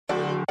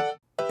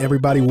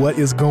Everybody, what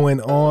is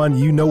going on?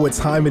 You know what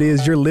time it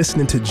is. You're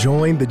listening to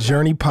Join the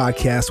Journey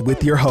podcast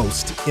with your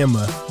host,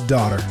 Emma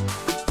Daughter.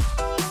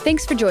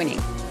 Thanks for joining.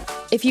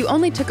 If you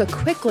only took a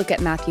quick look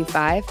at Matthew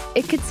 5,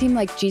 it could seem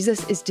like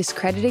Jesus is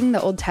discrediting the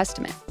Old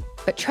Testament.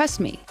 But trust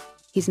me,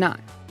 he's not.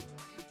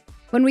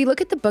 When we look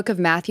at the book of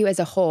Matthew as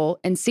a whole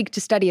and seek to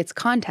study its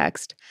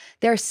context,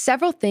 there are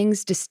several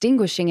things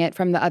distinguishing it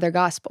from the other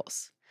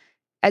Gospels.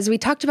 As we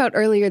talked about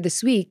earlier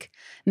this week,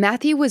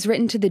 Matthew was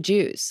written to the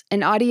Jews,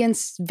 an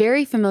audience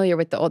very familiar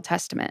with the Old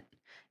Testament.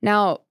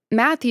 Now,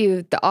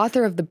 Matthew, the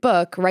author of the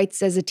book,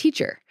 writes as a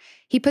teacher.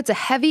 He puts a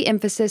heavy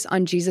emphasis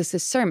on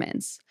Jesus'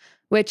 sermons,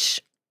 which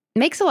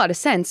makes a lot of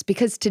sense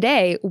because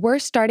today we're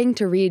starting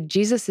to read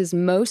Jesus'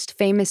 most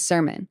famous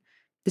sermon,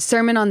 the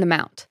Sermon on the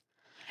Mount.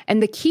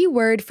 And the key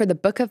word for the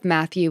book of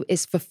Matthew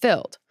is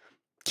fulfilled.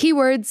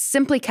 Keywords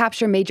simply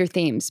capture major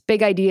themes,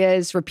 big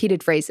ideas,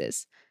 repeated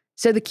phrases.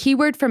 So the key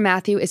word for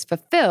Matthew is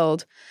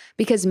fulfilled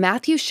because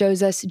Matthew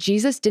shows us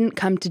Jesus didn't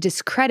come to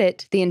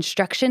discredit the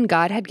instruction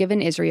God had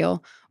given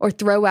Israel or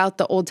throw out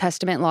the Old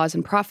Testament laws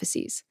and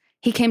prophecies.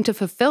 He came to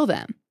fulfill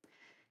them.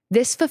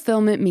 This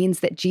fulfillment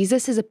means that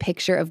Jesus is a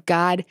picture of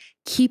God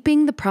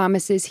keeping the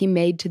promises he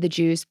made to the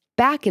Jews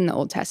back in the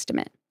Old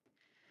Testament.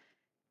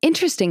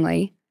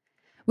 Interestingly,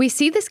 we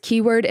see this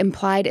keyword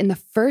implied in the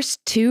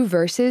first two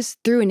verses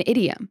through an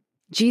idiom.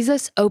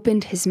 Jesus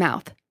opened his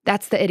mouth.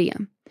 That's the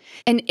idiom.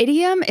 An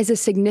idiom is a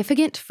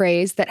significant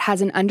phrase that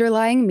has an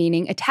underlying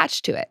meaning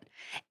attached to it.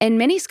 And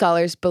many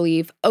scholars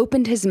believe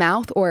opened his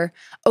mouth or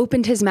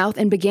opened his mouth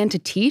and began to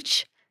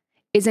teach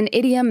is an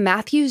idiom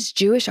Matthew's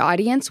Jewish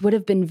audience would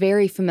have been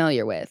very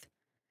familiar with.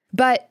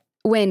 But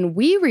when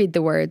we read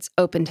the words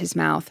opened his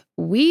mouth,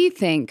 we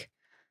think,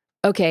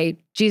 okay,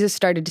 Jesus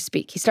started to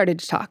speak. He started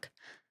to talk.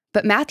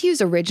 But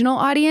Matthew's original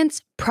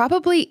audience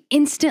probably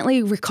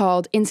instantly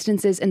recalled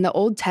instances in the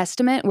Old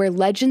Testament where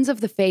legends of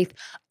the faith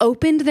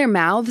opened their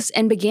mouths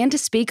and began to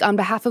speak on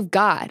behalf of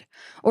God,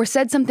 or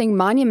said something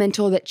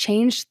monumental that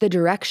changed the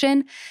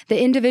direction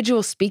the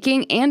individual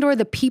speaking and or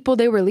the people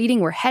they were leading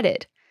were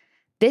headed.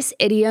 This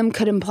idiom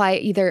could imply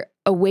either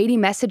a weighty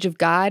message of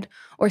God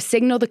or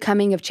signal the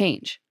coming of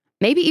change,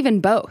 maybe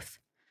even both.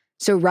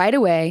 So right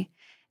away,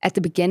 at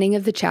the beginning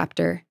of the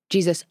chapter,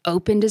 Jesus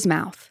opened his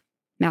mouth.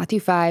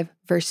 Matthew 5,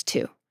 verse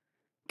 2.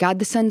 God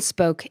the Son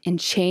spoke, and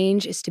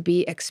change is to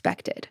be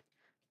expected.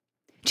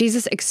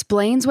 Jesus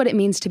explains what it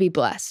means to be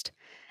blessed.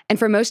 And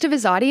for most of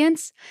his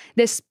audience,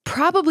 this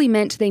probably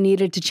meant they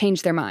needed to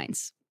change their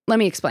minds. Let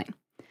me explain.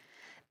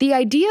 The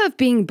idea of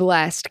being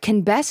blessed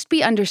can best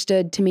be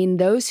understood to mean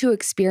those who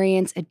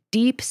experience a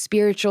deep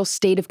spiritual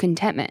state of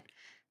contentment,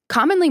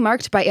 commonly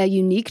marked by a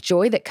unique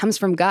joy that comes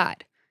from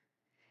God.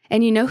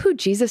 And you know who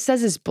Jesus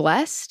says is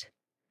blessed?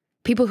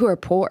 People who are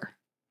poor.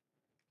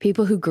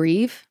 People who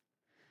grieve,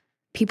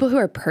 people who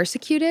are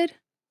persecuted.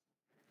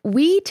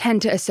 We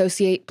tend to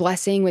associate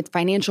blessing with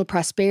financial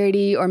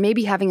prosperity or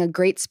maybe having a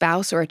great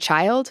spouse or a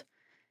child.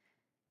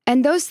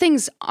 And those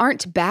things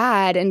aren't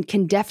bad and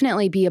can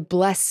definitely be a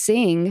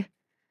blessing.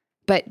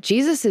 But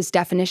Jesus'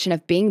 definition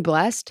of being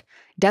blessed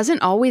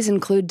doesn't always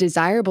include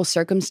desirable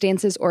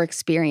circumstances or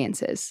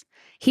experiences.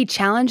 He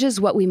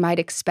challenges what we might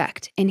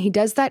expect, and he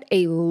does that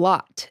a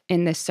lot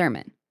in this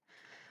sermon.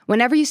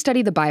 Whenever you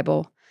study the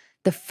Bible,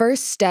 the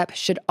first step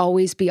should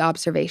always be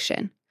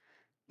observation.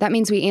 That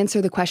means we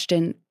answer the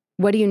question,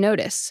 what do you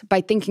notice?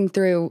 By thinking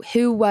through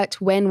who, what,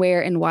 when,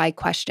 where, and why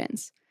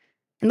questions.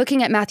 And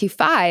looking at Matthew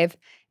 5,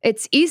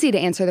 it's easy to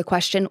answer the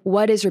question,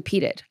 what is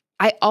repeated?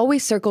 I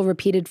always circle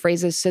repeated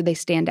phrases so they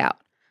stand out.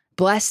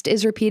 Blessed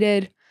is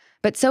repeated,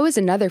 but so is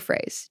another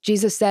phrase.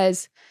 Jesus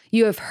says,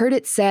 you have heard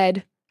it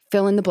said,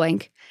 fill in the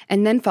blank,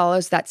 and then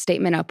follows that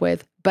statement up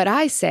with, but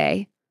I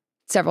say,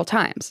 several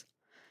times.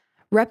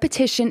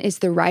 Repetition is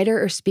the writer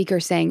or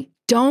speaker saying,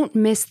 don't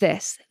miss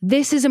this.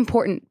 This is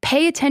important.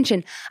 Pay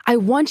attention. I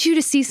want you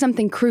to see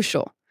something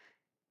crucial.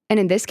 And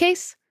in this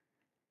case,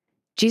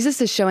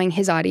 Jesus is showing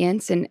his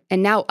audience and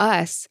now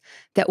us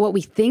that what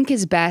we think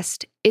is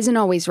best isn't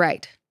always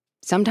right.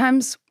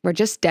 Sometimes we're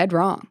just dead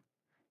wrong.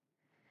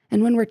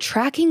 And when we're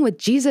tracking with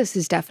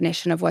Jesus'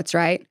 definition of what's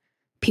right,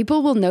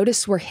 people will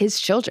notice we're his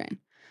children.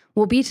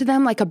 We'll be to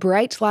them like a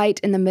bright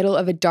light in the middle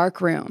of a dark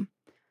room.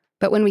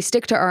 But when we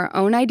stick to our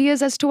own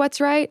ideas as to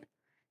what's right,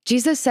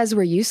 Jesus says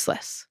we're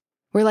useless.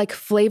 We're like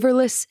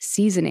flavorless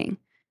seasoning.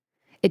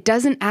 It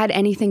doesn't add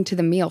anything to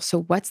the meal,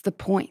 so what's the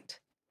point?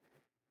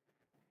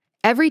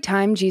 Every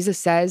time Jesus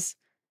says,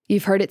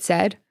 you've heard it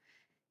said,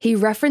 he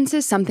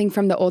references something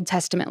from the Old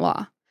Testament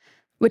law,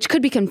 which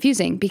could be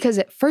confusing because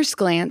at first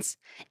glance,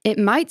 it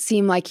might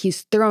seem like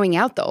he's throwing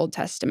out the Old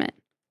Testament,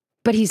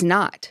 but he's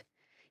not.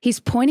 He's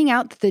pointing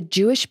out that the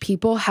Jewish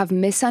people have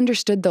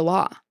misunderstood the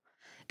law.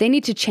 They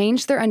need to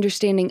change their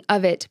understanding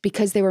of it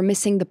because they were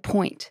missing the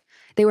point.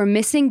 They were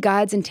missing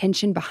God's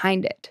intention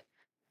behind it.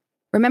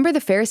 Remember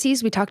the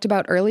Pharisees we talked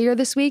about earlier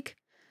this week?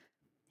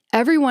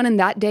 Everyone in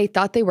that day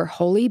thought they were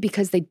holy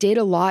because they did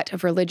a lot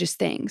of religious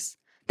things.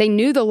 They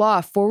knew the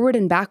law forward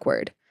and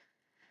backward.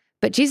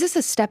 But Jesus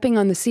is stepping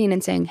on the scene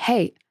and saying,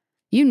 hey,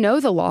 you know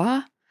the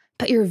law,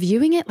 but you're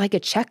viewing it like a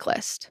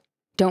checklist.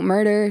 Don't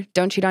murder,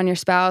 don't cheat on your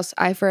spouse,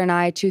 eye for an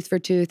eye, tooth for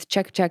tooth,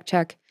 check, check,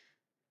 check.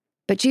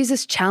 But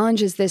Jesus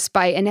challenges this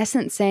by, in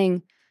essence,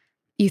 saying,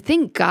 you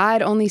think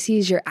God only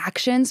sees your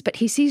actions, but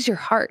he sees your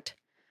heart.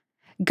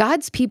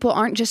 God's people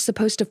aren't just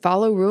supposed to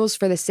follow rules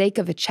for the sake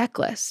of a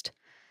checklist.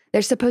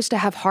 They're supposed to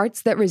have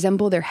hearts that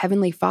resemble their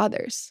heavenly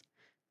Father's.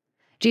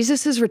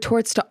 Jesus'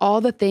 retorts to all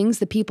the things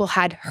the people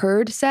had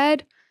heard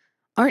said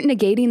aren't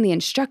negating the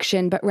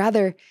instruction, but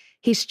rather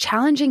he's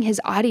challenging his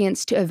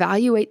audience to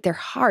evaluate their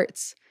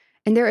hearts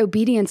and their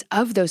obedience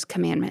of those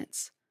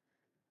commandments.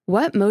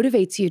 What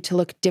motivates you to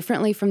look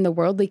differently from the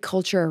worldly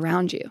culture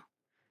around you?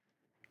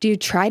 Do you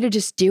try to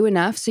just do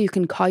enough so you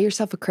can call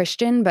yourself a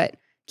Christian, but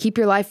keep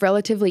your life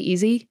relatively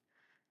easy?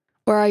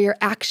 Or are your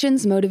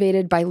actions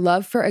motivated by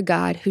love for a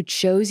God who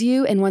chose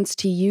you and wants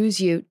to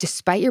use you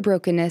despite your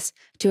brokenness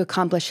to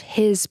accomplish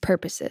his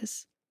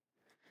purposes?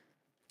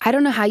 I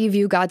don't know how you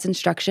view God's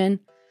instruction,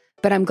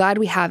 but I'm glad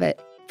we have it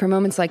for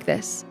moments like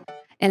this.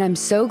 And I'm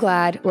so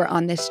glad we're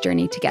on this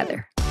journey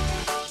together.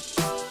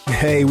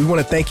 Hey, we want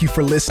to thank you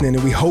for listening,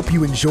 and we hope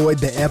you enjoyed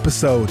the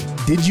episode.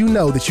 Did you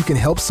know that you can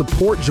help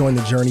support Join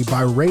the Journey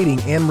by rating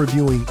and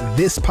reviewing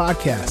this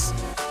podcast?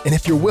 And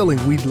if you're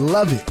willing, we'd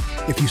love it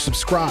if you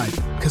subscribe,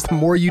 because the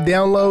more you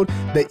download,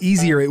 the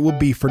easier it will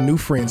be for new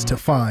friends to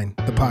find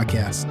the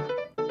podcast.